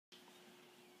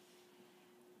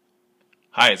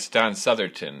Hi, it's Don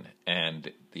Southerton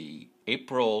and the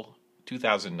April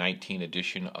 2019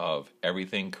 edition of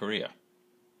Everything Korea.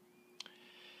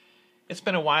 It's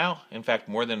been a while, in fact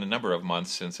more than a number of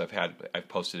months since I've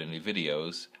posted any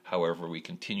videos. However, we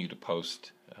continue to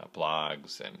post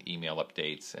blogs and email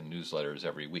updates and newsletters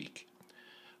every week.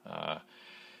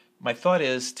 My thought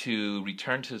is to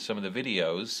return to some of the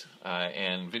videos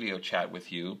and video chat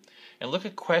with you and look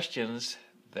at questions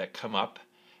that come up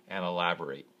and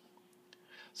elaborate.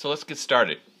 So let's get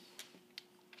started.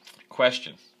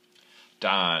 Question.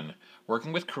 Don,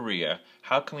 working with Korea,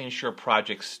 how can we ensure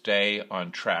projects stay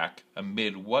on track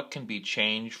amid what can be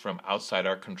changed from outside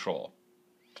our control?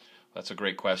 That's a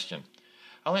great question.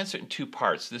 I'll answer it in two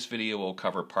parts. This video will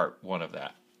cover part one of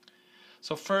that.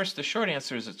 So first, the short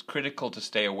answer is it's critical to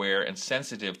stay aware and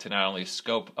sensitive to not only the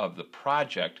scope of the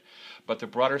project, but the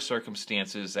broader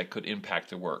circumstances that could impact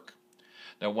the work.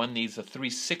 Now, one needs a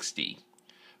 360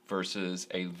 versus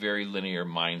a very linear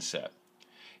mindset.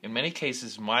 In many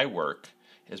cases, my work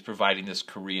is providing this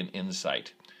Korean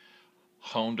insight,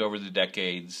 honed over the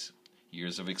decades,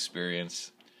 years of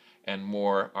experience, and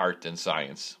more art than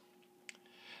science.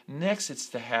 Next, it's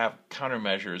to have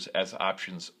countermeasures as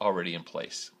options already in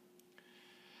place.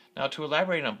 Now, to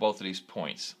elaborate on both of these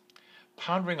points,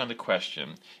 pondering on the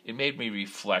question, it made me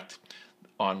reflect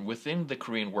on within the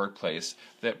Korean workplace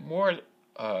that most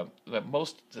of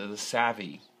the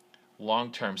savvy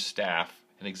long-term staff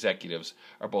and executives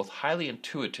are both highly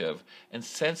intuitive and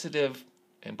sensitive,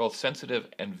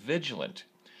 and vigilant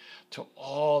to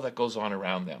all that goes on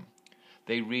around them.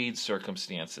 They read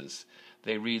circumstances,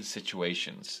 they read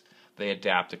situations, they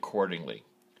adapt accordingly.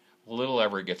 Little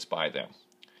ever gets by them.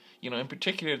 In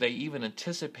particular, they even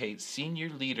anticipate senior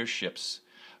leadership's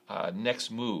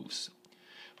next moves.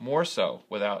 More so,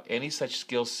 without any such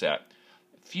skill set,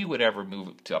 few would ever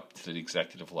move up to the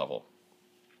executive level.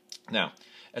 Now,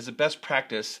 as a best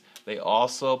practice, they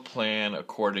also plan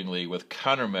accordingly with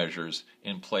countermeasures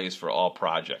in place for all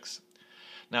projects.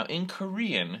 Now, in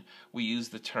Korean, we use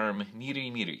the term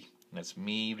miri. That's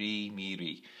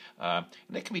miri. And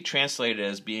it can be translated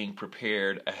as being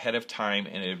prepared ahead of time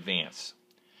in advance.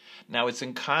 Now, it's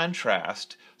in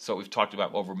contrast, so we've talked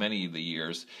about over many of the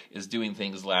years, is doing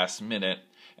things last minute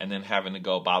and then having to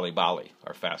go bali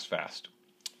or fast.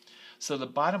 So the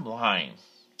bottom line,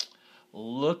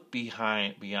 look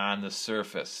beyond the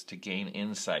surface to gain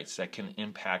insights that can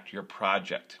impact your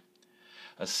project.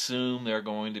 Assume there are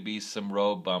going to be some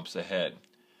road bumps ahead.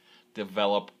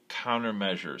 Develop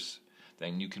countermeasures.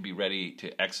 Then you can be ready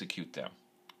to execute them.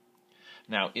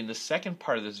 Now, in the second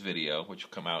part of this video, which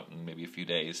will come out in maybe a few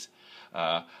days,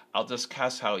 I'll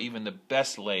discuss how even the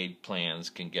best laid plans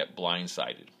can get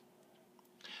blindsided.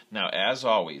 Now, as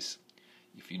always,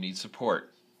 if you need support,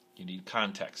 you need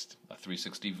context, a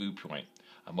 360 viewpoint,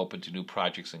 I'm open to new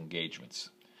projects and engagements.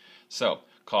 So,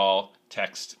 call,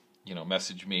 text,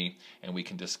 message me, and we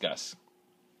can discuss.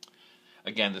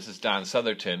 Again, this is Don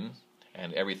Southerton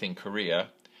and Everything Korea,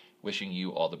 wishing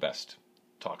you all the best.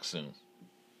 Talk soon.